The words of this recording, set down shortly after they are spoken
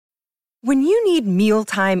When you need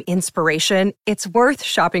mealtime inspiration, it's worth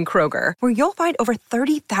shopping Kroger, where you'll find over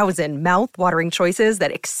 30,000 mouth-watering choices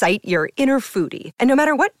that excite your inner foodie. And no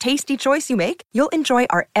matter what tasty choice you make, you'll enjoy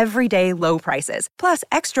our everyday low prices, plus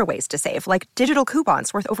extra ways to save, like digital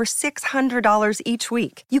coupons worth over $600 each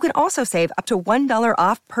week. You can also save up to $1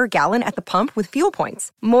 off per gallon at the pump with fuel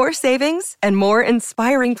points. More savings and more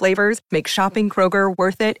inspiring flavors make shopping Kroger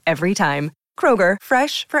worth it every time. Kroger,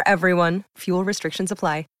 fresh for everyone. Fuel restrictions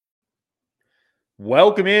apply.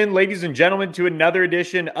 Welcome in, ladies and gentlemen, to another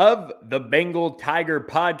edition of the Bengal Tiger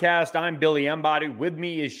Podcast. I'm Billy Embody. With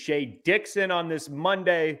me is Shay Dixon on this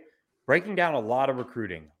Monday, breaking down a lot of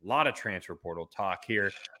recruiting, a lot of transfer portal talk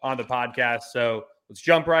here on the podcast. So let's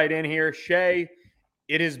jump right in here. Shay,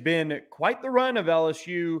 it has been quite the run of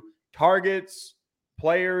LSU targets,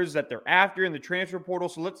 players that they're after in the transfer portal.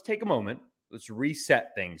 So let's take a moment. Let's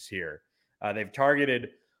reset things here. They've targeted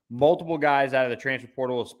multiple guys out of the transfer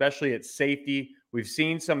portal, especially at safety. We've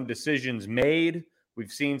seen some decisions made.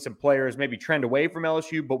 We've seen some players maybe trend away from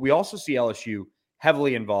LSU, but we also see LSU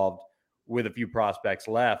heavily involved with a few prospects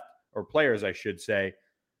left, or players, I should say.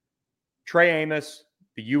 Trey Amos,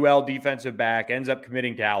 the UL defensive back, ends up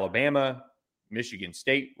committing to Alabama. Michigan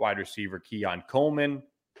State wide receiver Keon Coleman.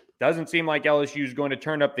 Doesn't seem like LSU is going to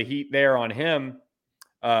turn up the heat there on him.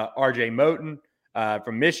 RJ Moten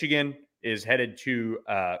from Michigan is headed to,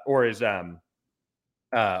 RJ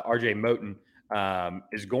Moten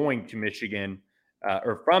is going to Michigan,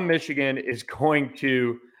 or from Michigan is going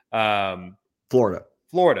to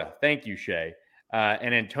Florida. Thank you, Shay.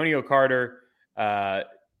 And Antonio Carter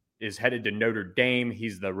is headed to Notre Dame.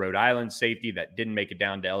 He's the Rhode Island safety that didn't make it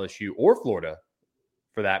down to LSU or Florida,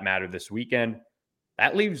 for that matter, this weekend.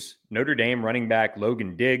 That leaves Notre Dame running back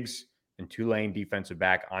Logan Diggs and Tulane defensive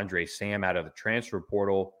back Andre Sam out of the transfer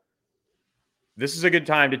portal. This is a good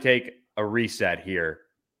time to take a reset here.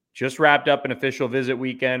 Just wrapped up an official visit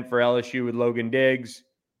weekend for LSU with Logan Diggs.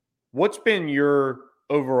 What's been your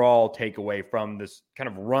overall takeaway from this kind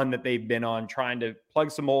of run that they've been on, trying to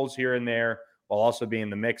plug some holes here and there while also being in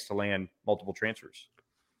the mix to land multiple transfers?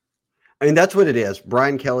 I mean, that's what it is.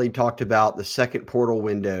 Brian Kelly talked about the second portal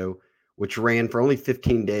window, which ran for only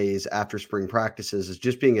 15 days after spring practices, as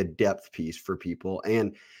just being a depth piece for people.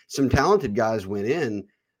 And some talented guys went in,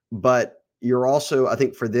 but you're also, I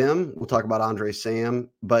think for them, we'll talk about Andre Sam,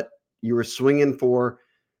 but you were swinging for,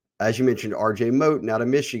 as you mentioned, RJ Moten out of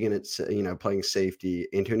Michigan, it's, playing safety,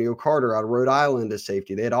 Antonio Carter out of Rhode Island as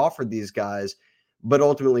safety. They had offered these guys, but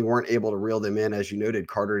ultimately weren't able to reel them in. As you noted,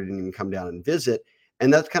 Carter didn't even come down and visit.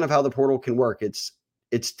 And that's kind of how the portal can work.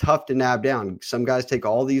 It's tough to nab down. Some guys take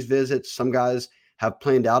all these visits. Some guys have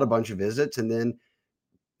planned out a bunch of visits and then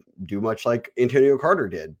do much like Antonio Carter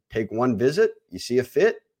did. Take one visit, you see a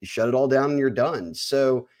fit, you shut it all down and you're done.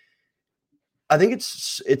 So I think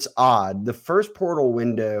it's odd. The first portal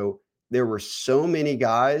window, there were so many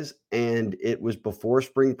guys, and it was before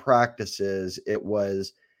spring practices. It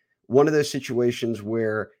was one of those situations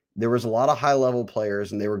where there was a lot of high-level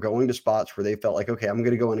players, and they were going to spots where they felt like, okay, I'm going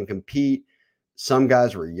to go in and compete. Some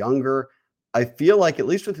guys were younger. I feel like, at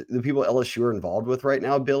least with the people LSU are involved with right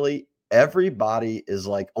now, Billy, everybody is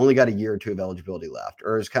like only got a year or two of eligibility left,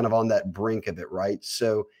 or is kind of on that brink of it, right?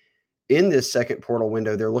 So in this second portal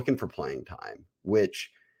window, they're looking for playing time,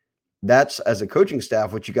 which that's, as a coaching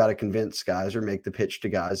staff, what you got to convince guys or make the pitch to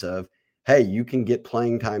guys of, hey, you can get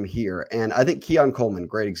playing time here. And I think Keon Coleman,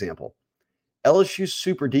 great example. LSU's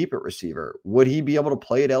super deep at receiver. Would he be able to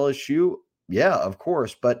play at LSU? Yeah, of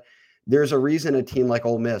course. But there's a reason a team like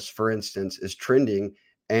Ole Miss, for instance, is trending,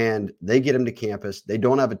 and they get him to campus. They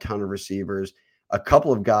don't have a ton of receivers. A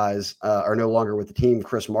couple of guys are no longer with the team,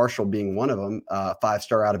 Chris Marshall being one of them,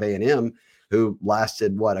 5-star out of A&M, who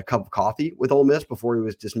lasted, a cup of coffee with Ole Miss before he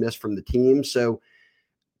was dismissed from the team. So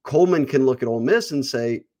Coleman can look at Ole Miss and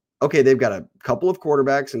say, okay, they've got a couple of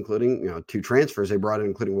quarterbacks, including, 2 transfers they brought in,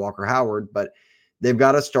 including Walker Howard, but they've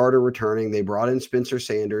got a starter returning. They brought in Spencer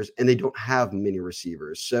Sanders, and they don't have many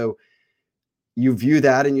receivers. So you view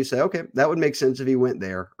that and you say, okay, that would make sense if he went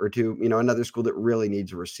there, or to, another school that really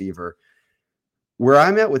needs a receiver. Where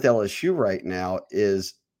I'm at with LSU right now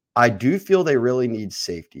is I do feel they really need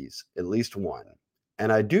safeties, at least one.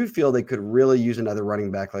 And I do feel they could really use another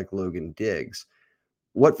running back like Logan Diggs.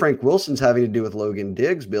 What Frank Wilson's having to do with Logan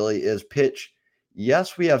Diggs, Billy, is pitch,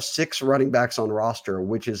 yes, we have 6 running backs on roster,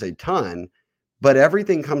 which is a ton, but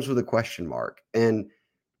everything comes with a question mark. And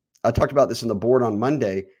I talked about this on the board on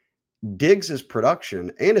Monday. Diggs'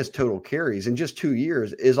 production and his total carries in just 2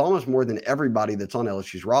 years is almost more than everybody that's on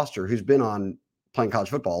LSU's roster who's been on playing college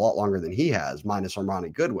football a lot longer than he has, minus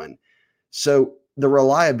Armani Goodwin. So the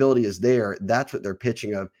reliability is there. That's what they're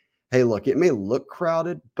pitching of, hey, look, it may look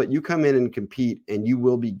crowded, but you come in and compete and you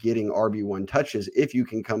will be getting RB1 touches if you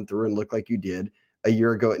can come through and look like you did a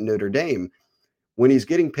year ago at Notre Dame. When he's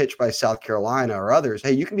getting pitched by South Carolina or others,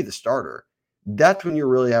 hey, you can be the starter. That's when you're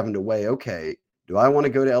really having to weigh, okay, do I want to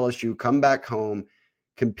go to LSU, come back home,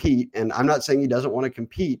 compete? And I'm not saying he doesn't want to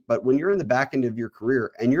compete, but when you're in the back end of your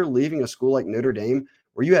career and you're leaving a school like Notre Dame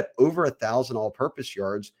where you had over 1,000 all-purpose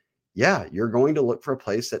yards, yeah, you're going to look for a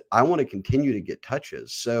place that I want to continue to get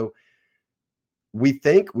touches. So we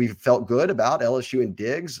felt good about LSU and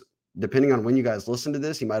Diggs. Depending on when you guys listen to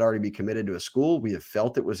this, he might already be committed to a school. We have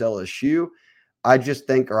felt it was LSU. I just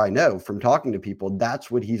think, or I know from talking to people, that's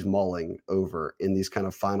what he's mulling over in these kind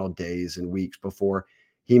of final days and weeks before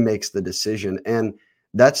he makes the decision. And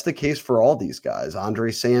that's the case for all these guys.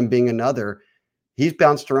 Andre Sam being another. He's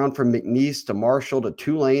bounced around from McNeese to Marshall to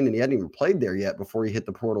Tulane, and he hadn't even played there yet before he hit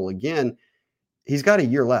the portal again. He's got a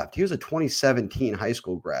year left. He was a 2017 high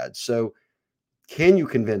school grad. So can you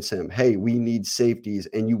convince him, hey, we need safeties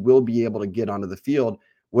and you will be able to get onto the field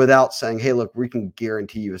without saying, hey, look, we can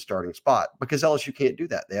guarantee you a starting spot? Because LSU can't do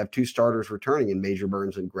that. They have two starters returning in Major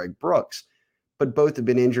Burns and Greg Brooks, but both have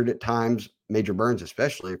been injured at times, Major Burns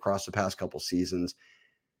especially, across the past couple seasons.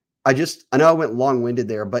 I know I went long-winded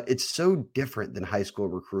there, but it's so different than high school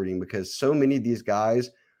recruiting because so many of these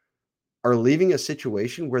guys are leaving a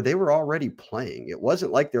situation where they were already playing. It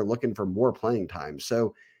wasn't like they're looking for more playing time.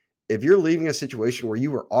 So if you're leaving a situation where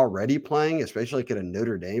you were already playing, especially like at a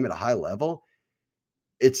Notre Dame at a high level,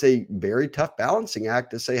 it's a very tough balancing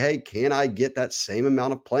act to say, hey, can I get that same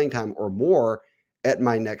amount of playing time or more at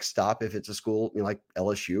my next stop if it's a school like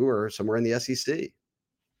LSU or somewhere in the SEC?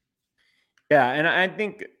 Yeah, and I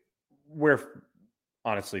think where,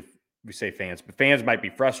 honestly, we say fans, but fans might be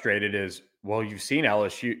frustrated is, well, you've seen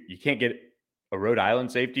LSU. You can't get a Rhode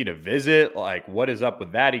Island safety to visit. Like, what is up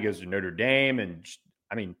with that? He goes to Notre Dame. And,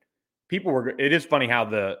 I mean, it is funny how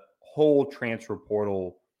the whole transfer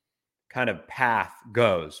portal kind of path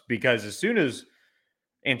goes, because as soon as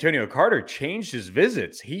Antonio Carter changed his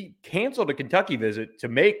visits, he canceled a Kentucky visit to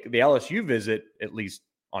make the LSU visit, at least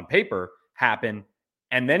on paper, happen.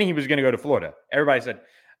 And then he was going to go to Florida. Everybody said,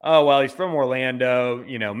 oh, well, he's from Orlando,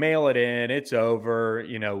 mail it in, it's over,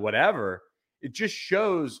 whatever. It just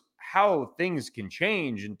shows how things can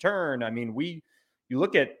change and turn. I mean, you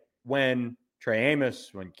look at when Trey Amos,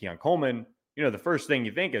 when Keon Coleman, the first thing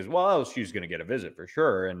you think is, well, LSU's going to get a visit for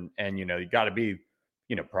sure. And you got to be,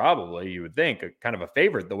 probably, you would think, kind of a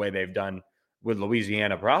favorite the way they've done with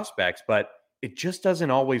Louisiana prospects. But it just doesn't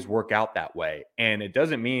always work out that way. And it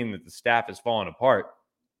doesn't mean that the staff is falling apart.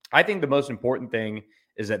 I think the most important thing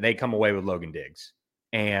is that they come away with Logan Diggs.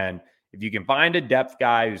 And if you can find a depth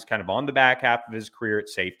guy who's kind of on the back half of his career at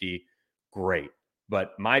safety, great.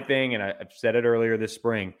 But my thing, and I've said it earlier this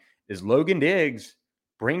spring, is Logan Diggs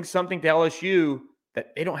brings something to LSU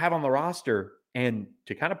that they don't have on the roster. And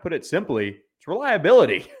to kind of put it simply, it's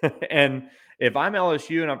reliability. And if I'm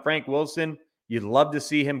LSU and I'm Frank Wilson, you'd love to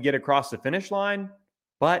see him get across the finish line,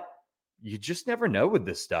 but you just never know with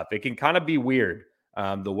this stuff. It can kind of be weird.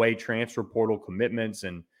 The way transfer portal commitments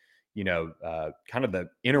and, kind of the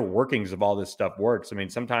inner workings of all this stuff works. I mean,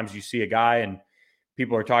 sometimes you see a guy and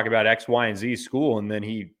people are talking about X, Y, and Z school, and then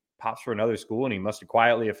he pops for another school and he must have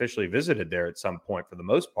quietly officially visited there at some point for the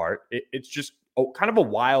most part. It's just kind of a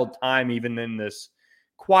wild time, even in this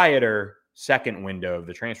quieter second window of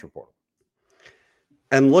the transfer portal.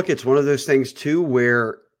 And look, it's one of those things too,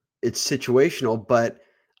 where it's situational, but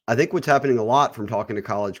I think what's happening a lot from talking to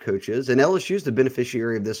college coaches, and LSU is the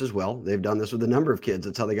beneficiary of this as well. They've done this with a number of kids.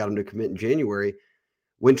 That's how they got them to commit in January.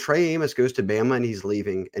 When Trey Amos goes to Bama and he's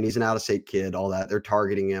leaving and he's an out-of-state kid, all that, they're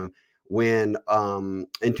targeting him. When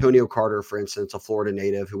Antonio Carter, for instance, a Florida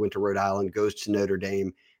native who went to Rhode Island, goes to Notre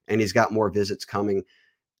Dame and he's got more visits coming,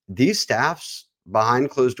 these staffs behind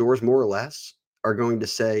closed doors, more or less, are going to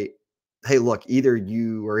say, hey, look, either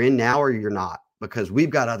you are in now or you're not, because we've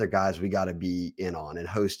got other guys we got to be in on and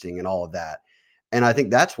hosting and all of that. And I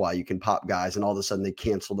think that's why you can pop guys and all of a sudden they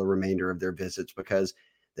cancel the remainder of their visits because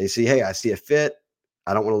they see, hey, I see a fit.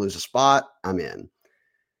 I don't want to lose a spot. I'm in.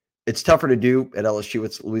 It's tougher to do at LSU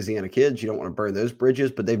with Louisiana kids. You don't want to burn those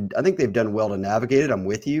bridges, but I think they've done well to navigate it. I'm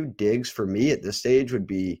with you. Diggs, for me at this stage, would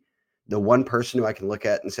be the one person who I can look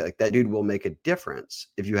at and say, like, that dude will make a difference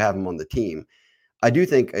if you have him on the team. I do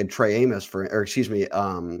think Trey Amos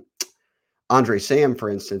Andre Sam, for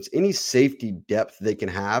instance, any safety depth they can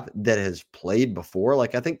have that has played before.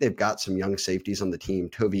 Like, I think they've got some young safeties on the team.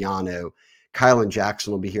 Toviano, Kylan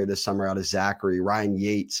Jackson will be here this summer out of Zachary, Ryan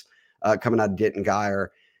Yates coming out of Denton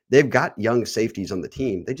Geyer. they've got young safeties on the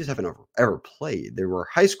team. They just haven't ever played. They were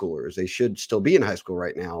high schoolers. They should still be in high school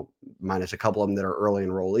right now, minus a couple of them that are early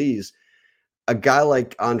enrollees. A guy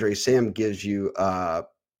like Andre Sam gives you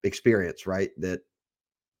experience, right? That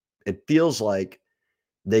it feels like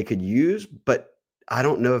they could use, but I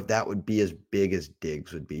don't know if that would be as big as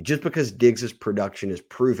Diggs would be, just because Diggs's production is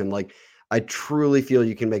proven. Like, I truly feel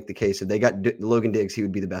you can make the case if they got Logan Diggs, he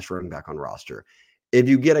would be the best running back on roster. If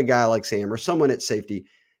you get a guy like Sam or someone at safety,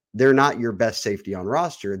 they're not your best safety on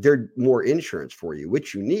roster. They're more insurance for you,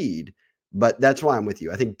 which you need. But that's why I'm with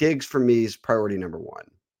you. I think Diggs for me is priority number one.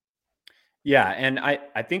 Yeah, and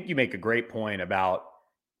I think you make a great point about,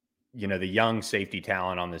 the young safety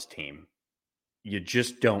talent on this team. You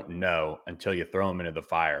just don't know until you throw him into the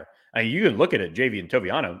fire. I mean, you can look at it, JV and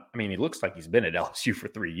Toviano. I mean, he looks like he's been at LSU for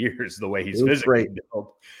 3 years, the way he's physically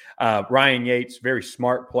built. Ryan Yates, very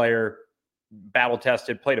smart player, battle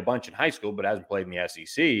tested, played a bunch in high school, but hasn't played in the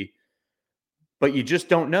SEC. But you just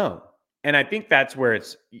don't know. And I think that's where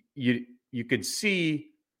it's you could see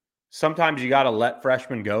sometimes you got to let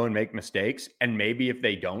freshmen go and make mistakes. And maybe if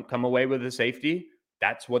they don't come away with a safety,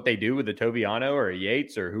 that's what they do with a Toviano or a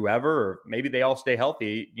Yates or whoever, or maybe they all stay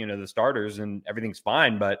healthy, the starters, and everything's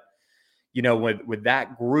fine. But, with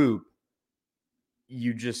that group,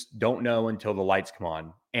 you just don't know until the lights come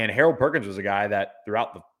on. And Harold Perkins was a guy that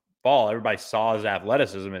throughout the fall, everybody saw his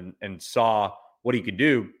athleticism and saw what he could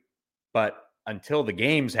do. But until the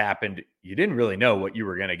games happened, you didn't really know what you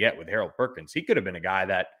were going to get with Harold Perkins. He could have been a guy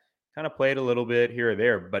that kind of played a little bit here or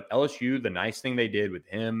there. But LSU, the nice thing they did with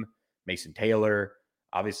him, Mason Taylor,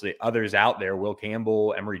 obviously others out there, Will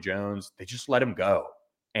Campbell, Emory Jones, they just let him go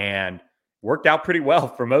and worked out pretty well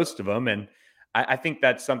for most of them. And I think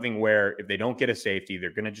that's something where if they don't get a safety, they're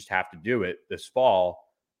going to just have to do it this fall.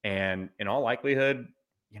 And in all likelihood,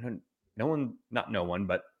 no one,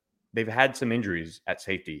 but they've had some injuries at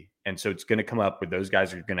safety. And so it's going to come up with those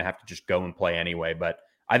guys are going to have to just go and play anyway. But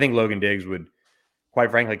I think Logan Diggs would,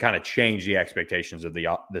 quite frankly, kind of change the expectations of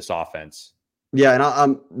this offense. Yeah, and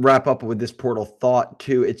I'll wrap up with this portal thought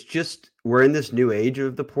too. It's just we're in this new age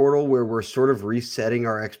of the portal where we're sort of resetting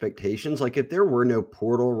our expectations. Like if there were no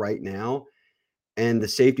portal right now and the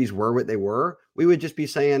safeties were what they were, we would just be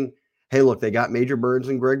saying, hey, look, they got Major Burns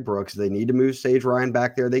and Greg Brooks. They need to move Sage Ryan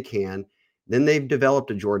back there. They can. Then they've developed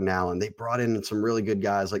a Jordan Allen. They brought in some really good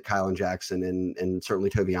guys like Kylan Jackson and certainly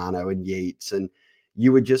Toviano and Yates. And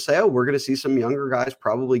you would just say, oh, we're going to see some younger guys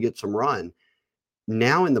probably get some run.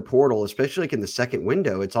 Now in the portal, especially like in the second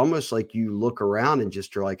window, it's almost like you look around and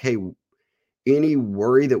just are like, hey, any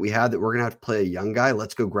worry that we had that we're going to have to play a young guy,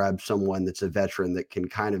 let's go grab someone that's a veteran that can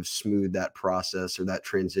kind of smooth that process or that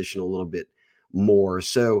transition a little bit more.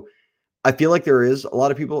 So I feel like there are a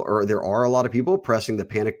lot of people pressing the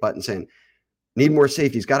panic button saying, need more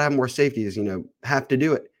safeties, got to have more safeties, have to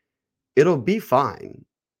do it. It'll be fine.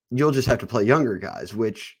 You'll just have to play younger guys,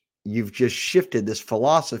 which you've just shifted this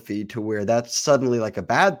philosophy to where that's suddenly like a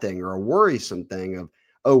bad thing or a worrisome thing of,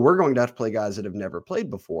 oh, we're going to have to play guys that have never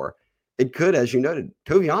played before. It could, as you noted,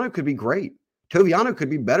 Toviano could be great. Toviano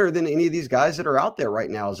could be better than any of these guys that are out there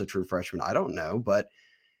right now as a true freshman. I don't know, but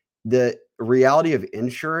the reality of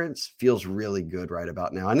insurance feels really good right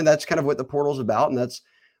about now. And that's kind of what the portal's about. And that's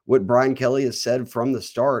what Brian Kelly has said from the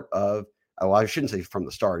start of, I shouldn't say from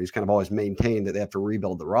the start. He's kind of always maintained that they have to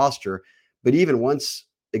rebuild the roster. But even once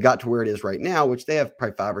it got to where it is right now, which they have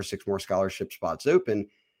probably 5 or 6 more scholarship spots open,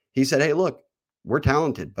 he said, hey, look, we're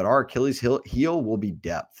talented, but our Achilles heel will be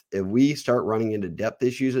depth. If we start running into depth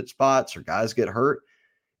issues at spots or guys get hurt,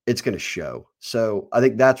 it's going to show. So I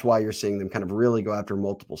think that's why you're seeing them kind of really go after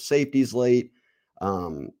multiple safeties late,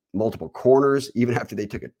 multiple corners, even after they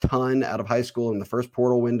took a ton out of high school in the first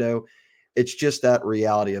portal window. It's just that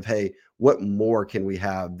reality of, hey, what more can we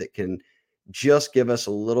have that can just give us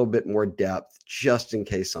a little bit more depth just in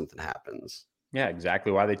case something happens. Yeah,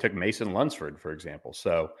 exactly why they took Mason Lunsford, for example.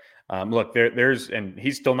 So look, there's, and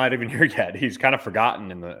he's still not even here yet. He's kind of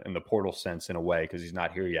forgotten in the portal sense in a way, because he's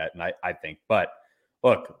not here yet. And I think, but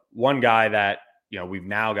look, one guy that, we've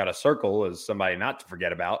now got to circle is somebody not to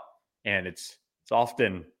forget about. And it's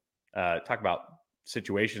often talk about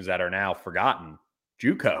situations that are now forgotten.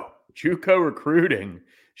 JUCO recruiting,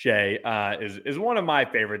 Shay, is one of my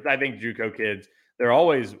favorites. I think JUCO kids, they're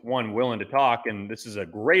always willing to talk, and this is a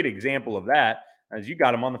great example of that, as you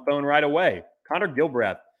got him on the phone right away. Connor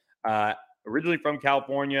Gilbreth, originally from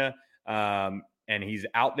California, and he's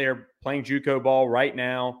out there playing JUCO ball right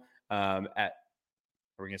now at,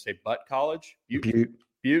 we're going to say Butte College?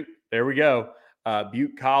 Butte. There we go.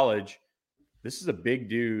 Butte College. This is a big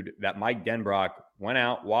dude that Mike Denbrock went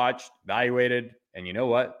out, watched, evaluated, and you know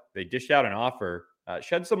what? They dished out an offer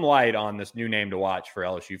Shed some light on this new name to watch for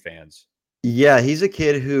LSU fans. Yeah, he's a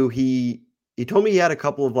kid who he told me he had a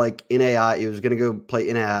couple of like NAI. He was going to go play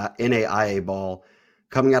NAIA ball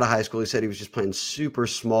coming out of high school. He said he was just playing super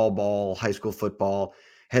small ball high school football.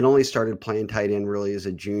 Had only started playing tight end really as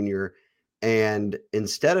a junior, and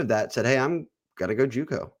instead of that, said, "Hey, I'm gonna go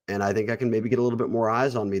JUCO, and I think I can maybe get a little bit more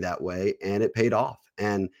eyes on me that way." And it paid off.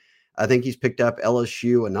 And I think he's picked up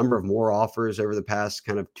LSU a number of more offers over the past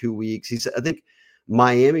kind of 2 weeks. I think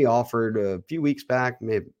Miami offered a few weeks back,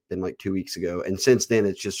 may have been like 2 weeks ago. And since then,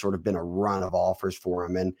 it's just sort of been a run of offers for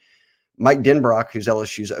him. And Mike Denbrock, who's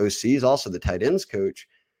LSU's OC, is also the tight ends coach,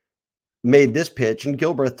 made this pitch. And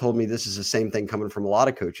Gilbreth told me this is the same thing coming from a lot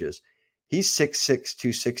of coaches. He's 6'6",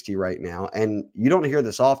 260 right now. And you don't hear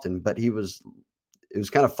this often, but it was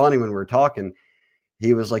kind of funny when we were talking.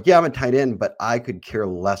 He was like, yeah, I'm a tight end, but I could care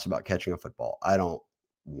less about catching a football. I don't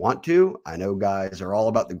want to. I know guys are all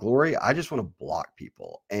about the glory. I just want to block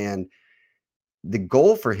people. And the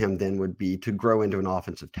goal for him then would be to grow into an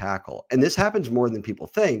offensive tackle. And this happens more than people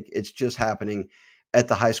think. It's just happening at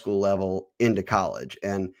the high school level into college.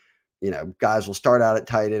 And, guys will start out at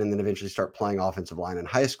tight end and then eventually start playing offensive line in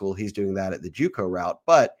high school. He's doing that at the JUCO route.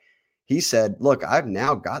 But he said, look, I've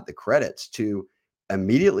now got the credits to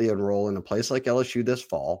immediately enroll in a place like LSU this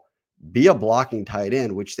fall, be a blocking tight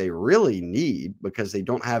end, which they really need because they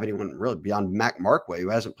don't have anyone really beyond Mac Markway, who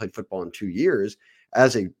hasn't played football in 2 years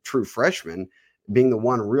as a true freshman, being the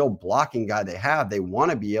one real blocking guy they have. They want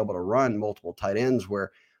to be able to run multiple tight ends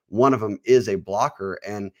where one of them is a blocker,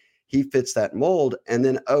 and he fits that mold. And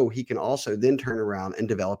then, he can also then turn around and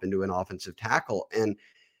develop into an offensive tackle. And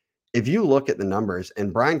if you look at the numbers,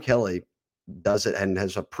 and Brian Kelly does it and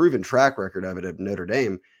has a proven track record of it at Notre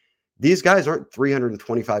Dame, these guys aren't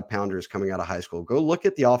 325 pounders coming out of high school. Go look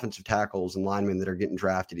at the offensive tackles and linemen that are getting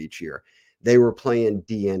drafted each year. They were playing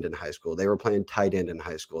D end in high school. They were playing tight end in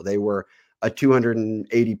high school. They were a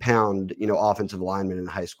 280 pound, offensive lineman in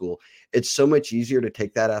high school. It's so much easier to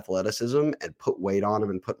take that athleticism and put weight on them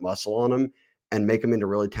and put muscle on them and make them into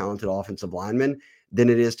really talented offensive linemen than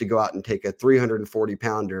it is to go out and take a 340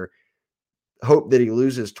 pounder, hope that he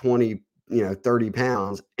loses 20, 30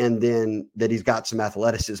 pounds, and then that he's got some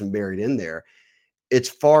athleticism buried in there. It's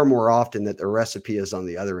far more often that the recipe is on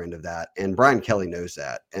the other end of that. And Brian Kelly knows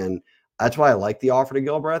that. And that's why I like the offer to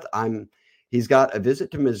Gilbreth. He's got a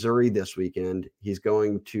visit to Missouri this weekend. He's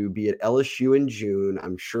going to be at LSU in June.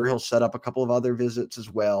 I'm sure he'll set up a couple of other visits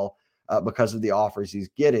as well because of the offers he's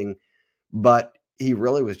getting. But he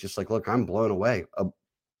really was just like, look, I'm blown away.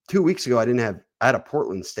 2 weeks ago, I had a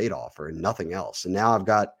Portland State offer and nothing else. And now I've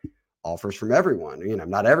got offers from everyone,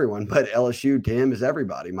 not everyone, but LSU to him is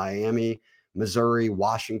everybody. Miami, Missouri,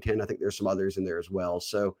 Washington. I think there's some others in there as well.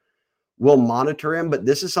 So we'll monitor him, but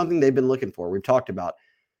this is something they've been looking for. We've talked about,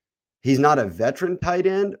 he's not a veteran tight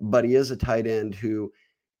end, but he is a tight end who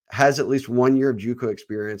has at least 1 year of JUCO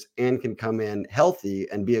experience and can come in healthy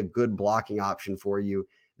and be a good blocking option for you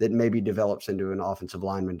that maybe develops into an offensive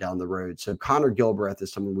lineman down the road. So Connor Gilbreth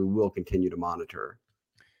is someone we will continue to monitor.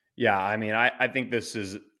 Yeah, I mean, I think this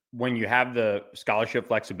is, when you have the scholarship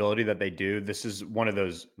flexibility that they do, this is one of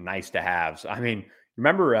those nice to haves. I mean,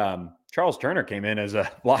 remember Charles Turner came in as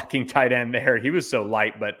a blocking tight end there. He was so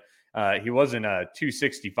light, but he wasn't a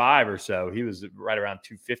 265 or so. He was right around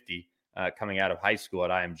 250 coming out of high school at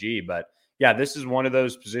IMG. But yeah, this is one of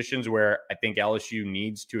those positions where I think LSU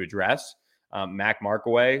needs to address. Mac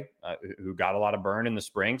Markaway, who got a lot of burn in the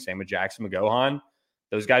spring, same with Jackson McGohan.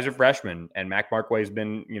 Those guys are freshmen, and Mac Markway has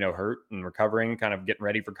been, hurt and recovering, kind of getting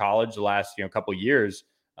ready for college the last, couple of years.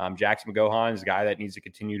 Jackson McGohan is a guy that needs to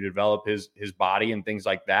continue to develop his body and things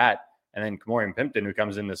like that. And then Kamorian Pimpton, who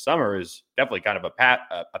comes in this summer, is definitely kind of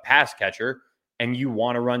a pass catcher. And you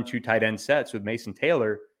want to run 2 tight end sets with Mason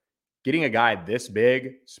Taylor. Getting a guy this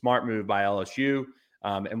big, smart move by LSU.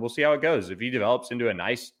 And we'll see how it goes. If he develops into a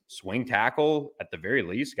nice swing tackle, at the very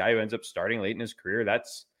least, guy who ends up starting late in his career,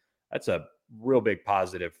 that's a real big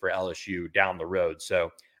positive for LSU down the road.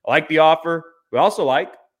 So I like the offer. We also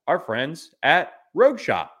like our friends at Rogue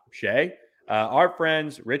Shop, Shay. Our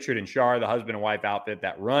friends, Richard and Shar, the husband and wife outfit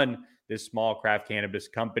that run this small craft cannabis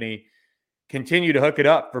company, continue to hook it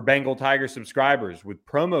up for Bengal Tiger subscribers with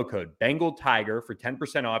promo code Bengal Tiger for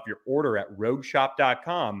 10% off your order at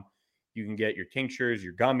rogueshop.com. You can get your tinctures,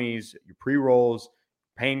 your gummies, your pre-rolls,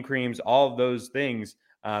 pain creams, all of those things.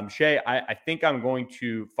 Shay, I think I'm going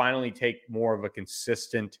to finally take more of a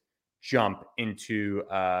consistent jump into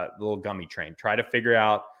the little gummy train. Try to figure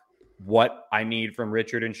out what I need from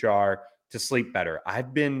Richard and Shar to sleep better.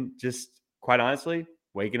 I've been just, quite honestly,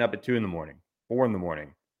 waking up at 2 a.m, 4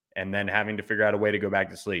 a.m, and then having to figure out a way to go back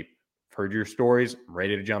to sleep. I've heard your stories. I'm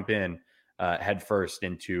ready to jump in. head first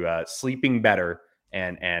into sleeping better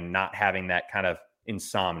and not having that kind of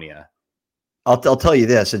insomnia. I'll tell you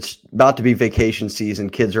this, it's about to be vacation season.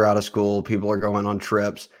 Kids are out of school. People are going on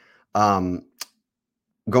trips, going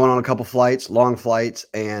on a couple flights, long flights,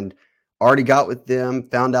 and already got with them,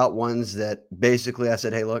 found out ones that basically I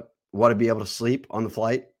said, hey, look, want to be able to sleep on the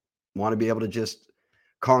flight, want to be able to just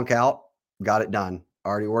conk out, got it done.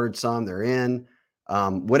 Already ordered some, they're in.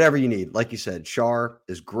 Whatever you need. Like you said, Shar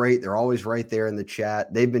is great. They're always right there in the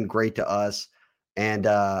chat. They've been great to us. And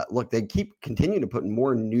look, they keep continuing to put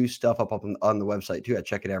more new stuff up on the website too. I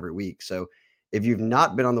check it every week. So if you've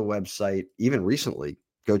not been on the website, even recently,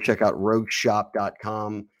 go check out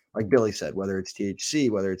rogueshop.com. Like Billy said, whether it's THC,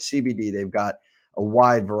 whether it's CBD, they've got a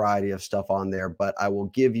wide variety of stuff on there. But I will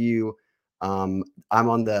give you, I'm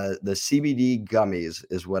on the CBD gummies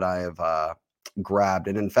is what I have grabbed.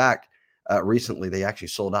 And in fact, recently they actually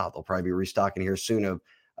sold out. They'll probably be restocking here soon of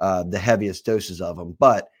the heaviest doses of them.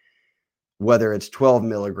 But whether it's 12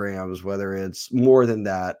 milligrams, whether it's more than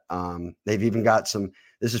that, they've even got some,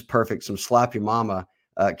 this is perfect, some Slap Your Mama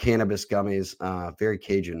cannabis gummies, very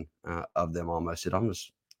Cajun of them almost. It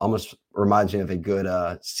almost reminds me of a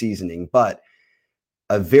good seasoning, but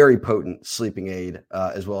a very potent sleeping aid,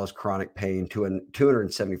 as well as chronic pain, to a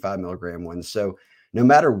 275 milligram one. So no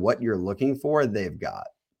matter what you're looking for, they've got.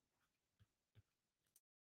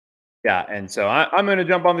 Yeah, and so I'm going to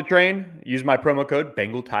jump on the train, use my promo code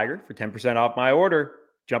Bengal Tiger for 10% off my order.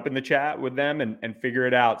 Jump in the chat with them and figure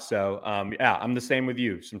it out. So, yeah, I'm the same with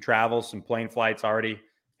you. Some travel, some plane flights, already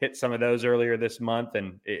hit some of those earlier this month,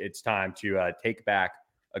 and it's time to take back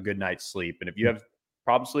a good night's sleep. And if you have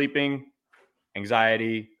problems sleeping,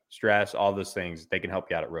 anxiety, stress, all those things, they can help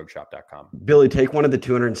you out at rogueshop.com. Billy, take one of the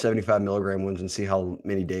 275 milligram ones and see how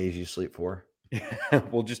many days you sleep for.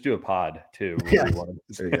 We'll just do a pod too. Yeah,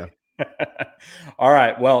 there you go. All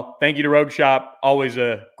right. Well, thank you to Rogue Shop. Always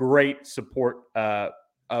a great support of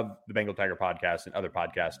the Bengal Tiger podcast and other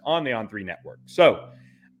podcasts on the On3 network. So,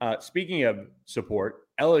 speaking of support,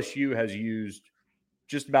 LSU has used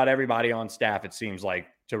just about everybody on staff, it seems like,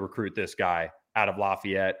 to recruit this guy out of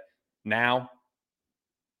Lafayette. Now,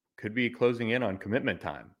 could be closing in on commitment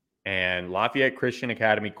time. And Lafayette Christian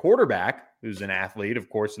Academy quarterback, who's an athlete, of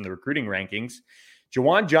course, in the recruiting rankings,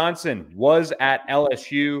 Jawan Johnson was at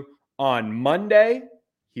LSU on Monday.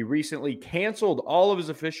 He recently canceled all of his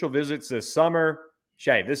official visits this summer.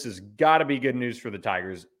 Shay, this has got to be good news for the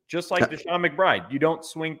Tigers. Just like Deshaun McBride, you don't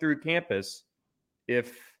swing through campus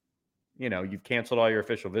if, you've canceled all your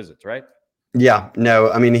official visits, right? Yeah,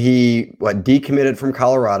 no, I mean, he decommitted from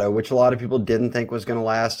Colorado, which a lot of people didn't think was going to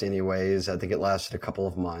last anyways. I think it lasted a couple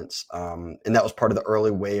of months. And that was part of the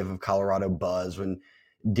early wave of Colorado buzz when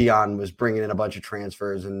Dion was bringing in a bunch of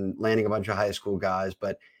transfers and landing a bunch of high school guys.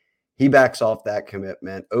 But he backs off that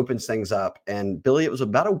commitment, opens things up. And Billy, it was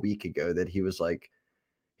about a week ago that he was like,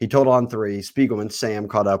 he told On3, Spiegelman, Sam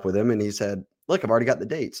caught up with him and he said, look, I've already got the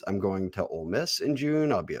dates. I'm going to Ole Miss in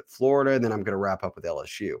June. I'll be at Florida. And then I'm going to wrap up with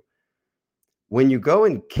LSU. When you go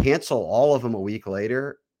and cancel all of them a week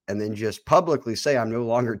later and then just publicly say, I'm no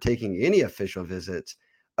longer taking any official visits.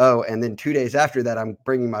 Oh, and then 2 days after that, I'm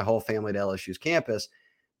bringing my whole family to LSU's campus.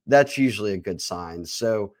 That's usually a good sign.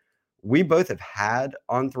 So we both have had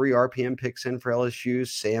On3 RPM picks in for LSU,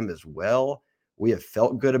 Sam as well. We have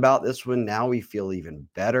felt good about this one. Now we feel even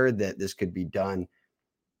better that this could be done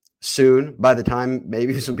soon. By the time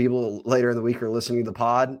maybe some people later in the week are listening to the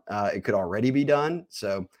pod, it could already be done.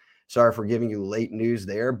 So sorry for giving you late news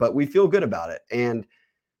there, but we feel good about it. And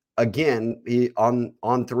again, he on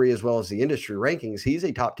 3 as well as the industry rankings, he's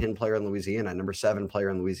a top 10 player in Louisiana, number 7 player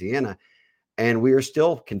in Louisiana. And we are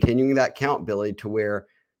still continuing that count, Billy, to where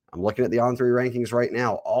I'm looking at the On3 rankings right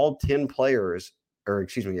now. All 10 players,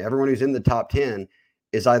 everyone who's in the top 10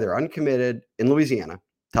 is either uncommitted in Louisiana,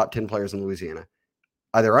 top 10 players in Louisiana,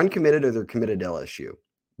 either uncommitted or they're committed to LSU.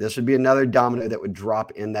 This would be another domino that would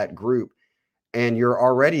drop in that group. And you're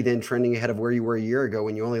already then trending ahead of where you were a year ago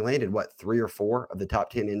when you only landed, 3 or 4 of the top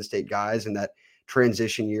 10 in-state guys in that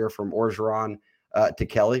transition year from Orgeron to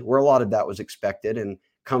Kelly, where a lot of that was expected and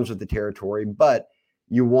comes with the territory. But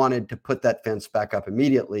you wanted to put that fence back up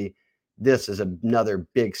immediately. This is another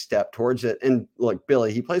big step towards it. And look,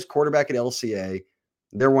 Billy, he plays quarterback at LCA.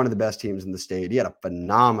 They're one of the best teams in the state. He had a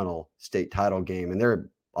phenomenal state title game, and they're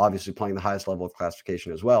obviously playing the highest level of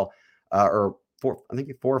classification as well, I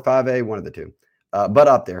think 4 or 5A, one of the two. But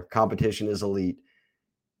up there, competition is elite.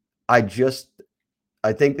 I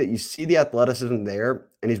think that you see the athleticism there,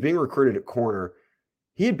 and he's being recruited at corner.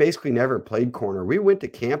 He had basically never played corner. We went to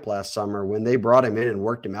camp last summer when they brought him in and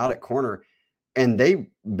worked him out at corner, and they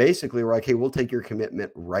basically were like, hey, we'll take your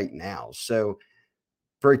commitment right now. So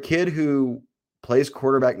For a kid who plays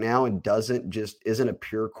quarterback now and isn't a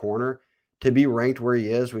pure corner, to be ranked where he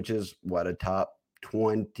is, which is what, a top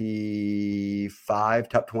 25,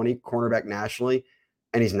 top 20 cornerback nationally,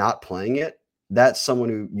 and he's not playing it, that's someone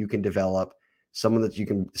who you can develop, someone that you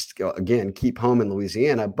can, again, keep home in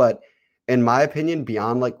Louisiana. But in my opinion,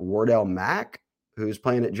 beyond like Wardell Mack, who's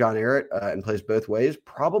playing at John Ehret and plays both ways,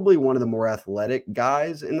 probably one of the more athletic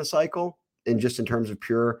guys in the cycle, and just in terms of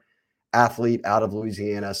pure athlete out of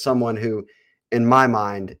Louisiana, someone who, in my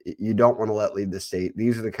mind, you don't want to let leave the state.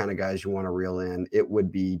 These are the kind of guys you want to reel in. It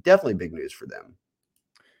would be definitely big news for them.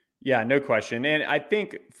 Yeah, no question. And I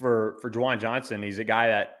think for Juwan Johnson, he's a guy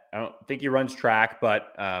that I don't think he runs track,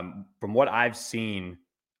 but from what I've seen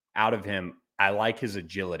out of him, I like his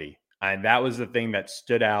agility. And that was the thing that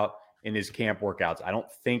stood out in his camp workouts. I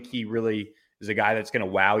don't think he really is a guy that's going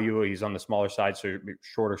to wow you. He's on the smaller side, so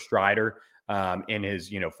shorter strider in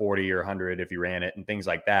his 40 or 100 if he ran it and things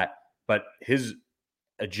like that. But his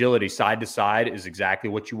agility side to side is exactly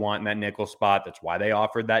what you want in that nickel spot. That's why they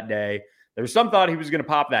offered that day. There was some thought he was going to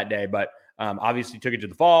pop that day, but obviously took it to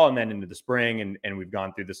the fall and then into the spring, and we've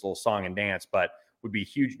gone through this little song and dance. But would be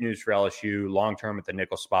huge news for LSU long-term at the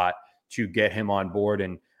nickel spot to get him on board.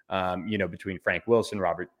 And, between Frank Wilson,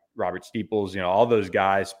 Robert Steeples, all those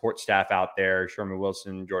guys, support staff out there, Sherman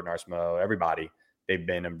Wilson, Jordan Arsmo, everybody, they've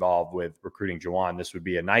been involved with recruiting Juwan. This would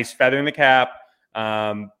be a nice feather in the cap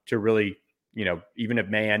to really, even if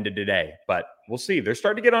May ended today. But we'll see. They're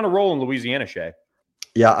starting to get on a roll in Louisiana, Shay.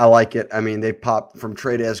 Yeah, I like it. I mean, they popped from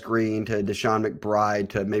Trey'Dez Green to Deshaun McBride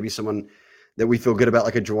to maybe someone that we feel good about,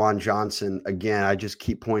 like a Juwan Johnson. Again, I just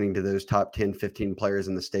keep pointing to those top 10, 15 players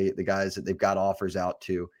in the state, the guys that they've got offers out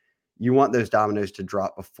to. You want those dominoes to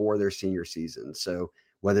drop before their senior season. So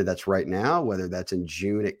whether that's right now, whether that's in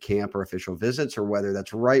June at camp or official visits, or whether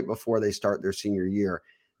that's right before they start their senior year,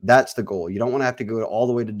 that's the goal. You don't want to have to go all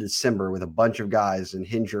the way to December with a bunch of guys and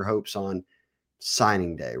hinge your hopes on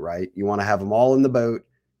signing day, right? You want to have them all in the boat.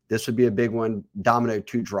 This would be a big one, domino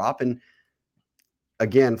to drop. And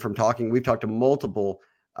again, we've talked to multiple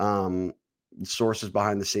sources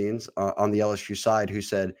behind the scenes on the LSU side who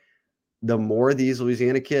said the more these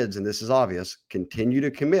Louisiana kids, and this is obvious, continue to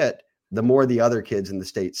commit, the more the other kids in the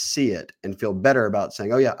state see it and feel better about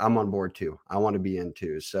saying, oh yeah, I'm on board too. I want to be in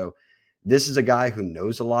too. So this is a guy who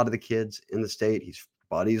knows a lot of the kids in the state. He's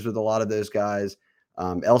buddies with a lot of those guys.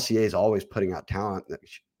 LCA is always putting out talent.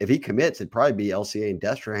 If he commits, it'd probably be LCA and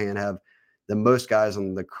Destrehan have the most guys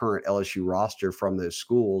on the current LSU roster from those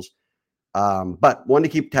schools. But one to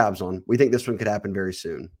keep tabs on. We think this one could happen very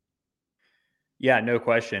soon. Yeah, no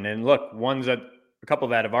question. And look, a couple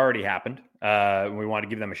that have already happened. We want to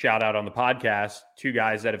give them a shout out on the podcast. Two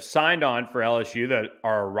guys that have signed on for LSU that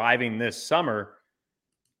are arriving this summer.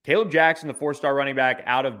 Caleb Jackson, the 4-star running back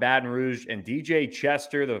out of Baton Rouge, and DJ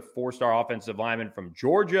Chester, the 4-star offensive lineman from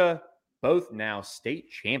Georgia, both now state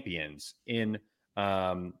champions I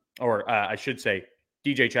should say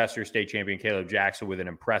DJ Chester, state champion, Caleb Jackson with an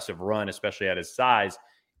impressive run, especially at his size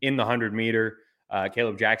in the 100-meter.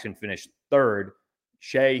 Caleb Jackson finished third.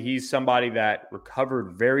 Shay, he's somebody that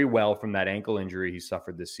recovered very well from that ankle injury he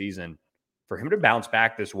suffered this season. For him to bounce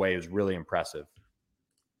back this way is really impressive.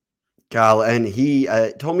 Kyle, and he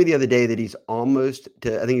told me the other day that he's almost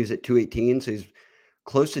to, I think he was at 218, so he's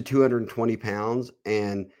close to 220 pounds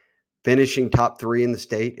and finishing top 3 in the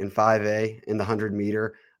state in 5A in the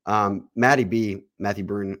 100-meter. Matthew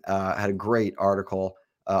Brune had a great article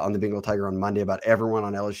on the Bengal Tiger on Monday about everyone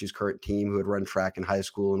on LSU's current team who had run track in high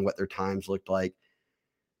school and what their times looked like.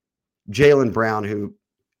 Jalen Brown, who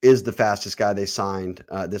is the fastest guy they signed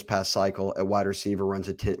this past cycle at wide receiver, runs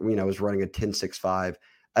was running a 10.65.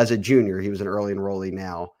 As a junior, he was an early enrollee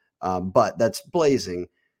now, but that's blazing.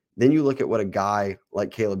 Then you look at what a guy like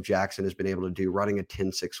Caleb Jackson has been able to do, running a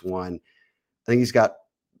 10.61. I think he's got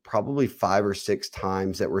probably 5 or 6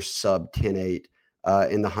 times that were sub 10.8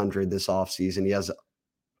 in the 100 this offseason. He has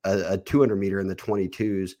a 200-meter in the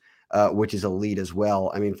 22s, which is elite as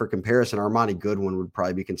well. I mean, for comparison, Armani Goodwin would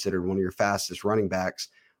probably be considered one of your fastest running backs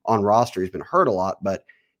on roster. He's been hurt a lot, but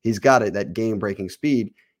he's got that game-breaking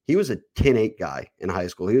speed. He was a 10.8 guy in high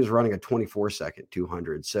school. He was running a 24-second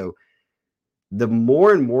 200. So the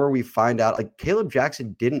more and more we find out, like Caleb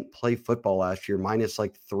Jackson didn't play football last year, minus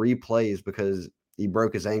like 3 plays because he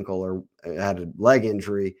broke his ankle or had a leg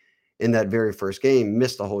injury in that very first game,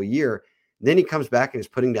 missed the whole year. Then he comes back and is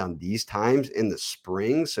putting down these times in the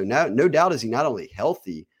spring. So now, no doubt is he not only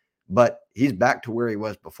healthy, but he's back to where he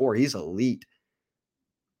was before. He's elite.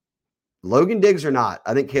 Logan Diggs or not,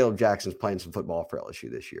 I think Caleb Jackson's playing some football for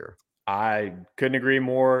LSU this year. I couldn't agree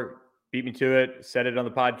more. beat me to it, said it on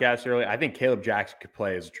the podcast earlier. I think Caleb Jackson could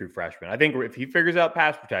play as a true freshman. I think if he figures out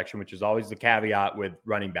pass protection, which is always the caveat with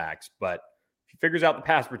running backs, but if he figures out the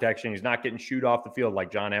pass protection, he's not getting shooed off the field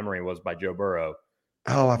like John Emery was by Joe Burrow.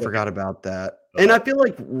 Oh, I forgot about that. And I feel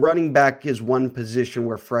like running back is one position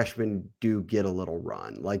where freshmen do get a little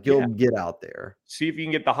run. Like you'll get out there. See if you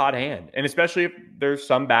can get the hot hand. And especially if there's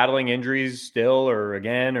some battling injuries still or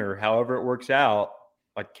again or however it works out,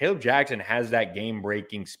 like Caleb Jackson has that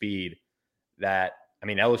game-breaking speed that, I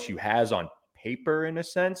mean, LSU has on paper in a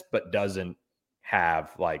sense, but doesn't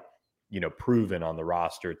have proven on the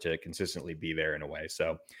roster to consistently be there in a way.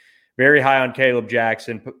 So very high on Caleb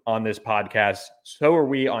Jackson on this podcast. So are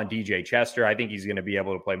we on DJ Chester. I think he's going to be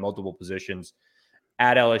able to play multiple positions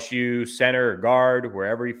at LSU, center or guard,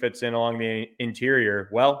 wherever he fits in along the interior.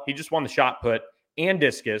 Well, he just won the shot put and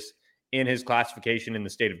discus in his classification in the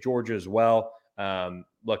state of Georgia as well.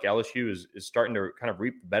 Look, LSU is starting to kind of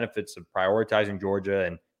reap the benefits of prioritizing Georgia,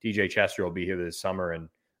 and DJ Chester will be here this summer and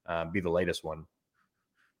be the latest one.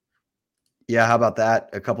 Yeah, how about that?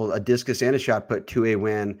 A discus and a shot put, 2A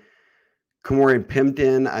win. Kamorian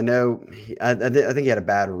Pimpton, I know, I think he had a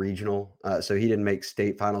bad regional, so he didn't make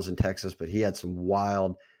state finals in Texas, but he had some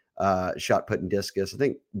wild shot put and discus. I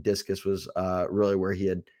think discus was really where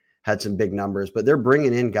he had some big numbers, but they're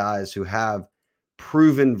bringing in guys who have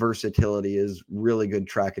proven versatility as really good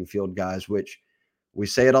track and field guys, which we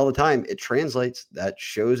say it all the time. It translates. That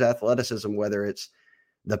shows athleticism, whether it's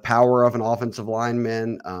the power of an offensive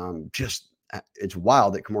lineman. It's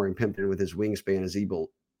wild that Kamorian Pimpton with his wingspan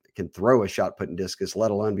can throw a shot put and discus,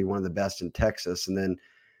 let alone be one of the best in Texas. And then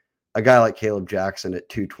a guy like Caleb Jackson at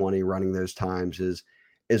 220 running those times is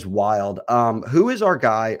wild. Who is our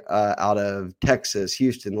guy out of Texas,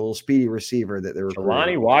 Houston, the little speedy receiver that they were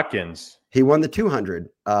Jelani Watkins. He won the 200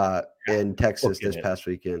 in Texas this past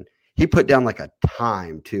weekend. He put down like a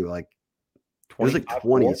time too, like it was like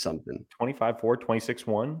 20 something, 25-4,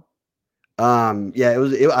 26-1.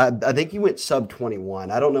 Yeah, I think he went sub 21.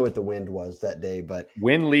 I don't know what the wind was that day, but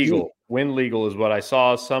Win legal is what I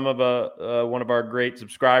saw. Some of one of our great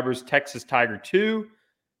subscribers, Texas Tiger 2,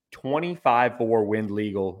 25-4 wind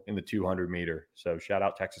legal in the 200 meter. So shout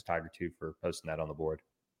out Texas Tiger 2 for posting that on the board.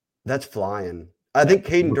 That's flying. I think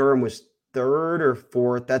Caden Durham was third or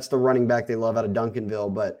fourth. That's the running back they love out of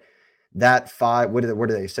Duncanville. But that what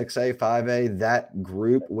are they, 6A, 5A? That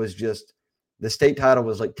group was just, the state title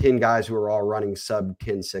was like 10 guys who were all running sub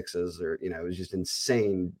 10 sixes, or, it was just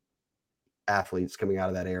insane athletes coming out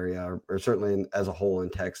of that area, or certainly as a whole in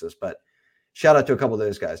Texas. But shout out to a couple of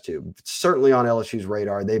those guys too. Certainly on LSU's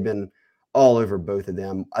radar. They've been all over both of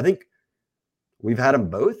them. I think we've had them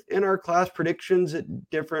both in our class predictions at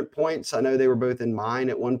different points. I know they were both in mine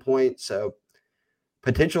at one point. So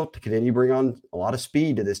potential to continue bring on a lot of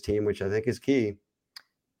speed to this team, which I think is key.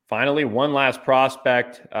 Finally, one last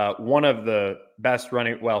prospect, one of the best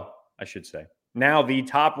now the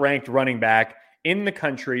top ranked running back in the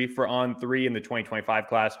country for on 3 in the 2025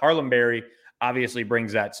 class. Harlem Berry obviously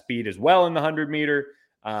brings that speed as well in the 100 meter.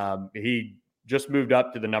 He just moved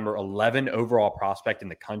up to the number 11 overall prospect in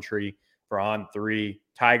the country for on 3.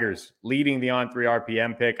 Tigers leading the on 3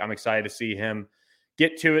 RPM pick. I'm excited to see him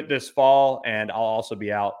get to it this fall. And I'll also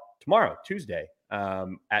be out tomorrow, Tuesday,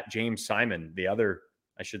 at James Simon,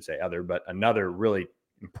 another really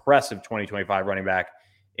impressive 2025 running back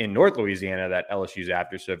in North Louisiana that LSU's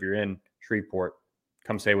after. So if you're in Shreveport,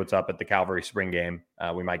 come say what's up at the Calvary Spring game.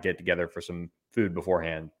 We might get together for some food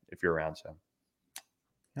beforehand if you're around. So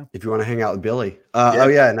yeah. If you want to hang out with Billy.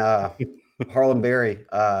 And Harlem Berry,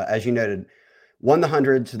 as you noted, won the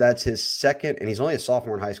 100. So that's his second, and he's only a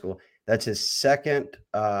sophomore in high school. That's his second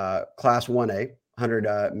Class 1A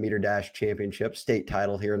 100 meter dash championship, state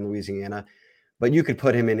title here in Louisiana. But you could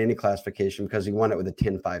put him in any classification because he won it with a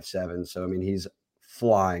 10.57. So, I mean, he's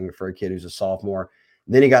flying for a kid who's a sophomore.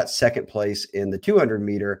 Then he got second place in the 200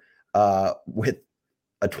 meter with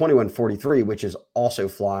a 21.43, which is also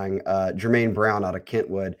flying. Jermaine Brown out of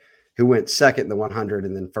Kentwood, who went second in the 100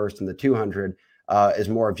 and then first in the 200, is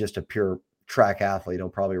more of just a pure track athlete. He'll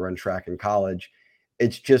probably run track in college.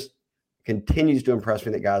 It's just continues to impress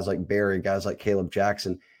me that guys like Barry, guys like Caleb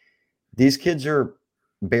Jackson, these kids are,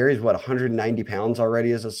 Barry's 190 pounds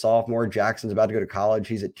already as a sophomore. Jackson's about to go to college.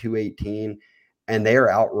 He's at 218, and they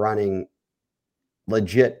are outrunning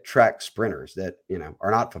legit track sprinters that,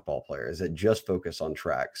 are not football players that just focus on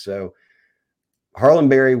track. So Harlem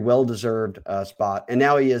Berry, well-deserved spot. And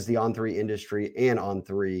now he is the on-3 industry and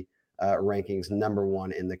on-3 rankings, number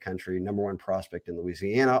 1 in the country, number 1 prospect in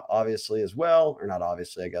Louisiana, obviously as well, or not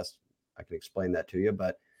obviously, I guess I can explain that to you,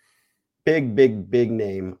 but big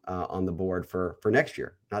name on the board for next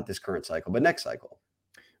year, not this current cycle, but next cycle.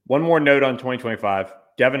 One more note on 2025.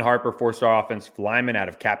 Devin Harper, 4-star offensive lineman out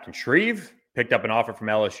of Captain Shreve, picked up an offer from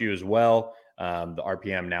LSU as well. The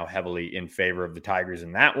RPM now heavily in favor of the Tigers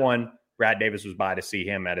in that one. Brad Davis was by to see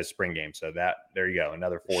him at his spring game. So there you go.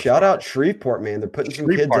 Another 4-star. Shout out Shreveport, man. They're putting some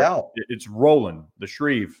kids out. It's rolling. The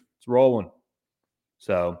Shreve. It's rolling.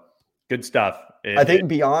 So good stuff. I think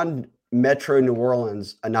beyond Metro New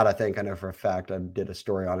Orleans, I know for a fact, I did a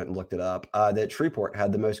story on it and looked it up, that Shreveport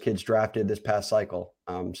had the most kids drafted this past cycle.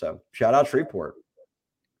 So shout out Shreveport.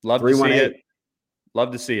 Love to see it.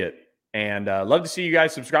 Love to see it. And love to see you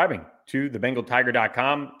guys subscribing to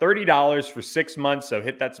thebengaltiger.com. $30 for 6 months. So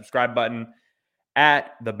hit that subscribe button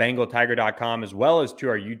at thebengaltiger.com as well as to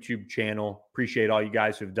our YouTube channel. Appreciate all you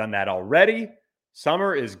guys who have done that already.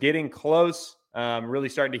 Summer is getting close. Really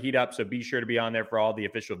starting to heat up. So be sure to be on there for all the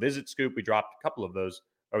official visit scoop. We dropped a couple of those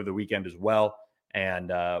over the weekend as well. And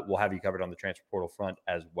we'll have you covered on the transfer portal front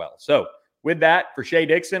as well. So with that, for Shea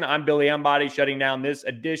Dixon, I'm Billy Embody, shutting down this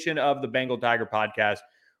edition of the Bengal Tiger Podcast.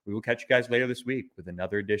 We will catch you guys later this week with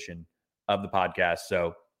another edition of the podcast.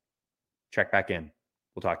 So check back in.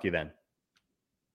 We'll talk to you then.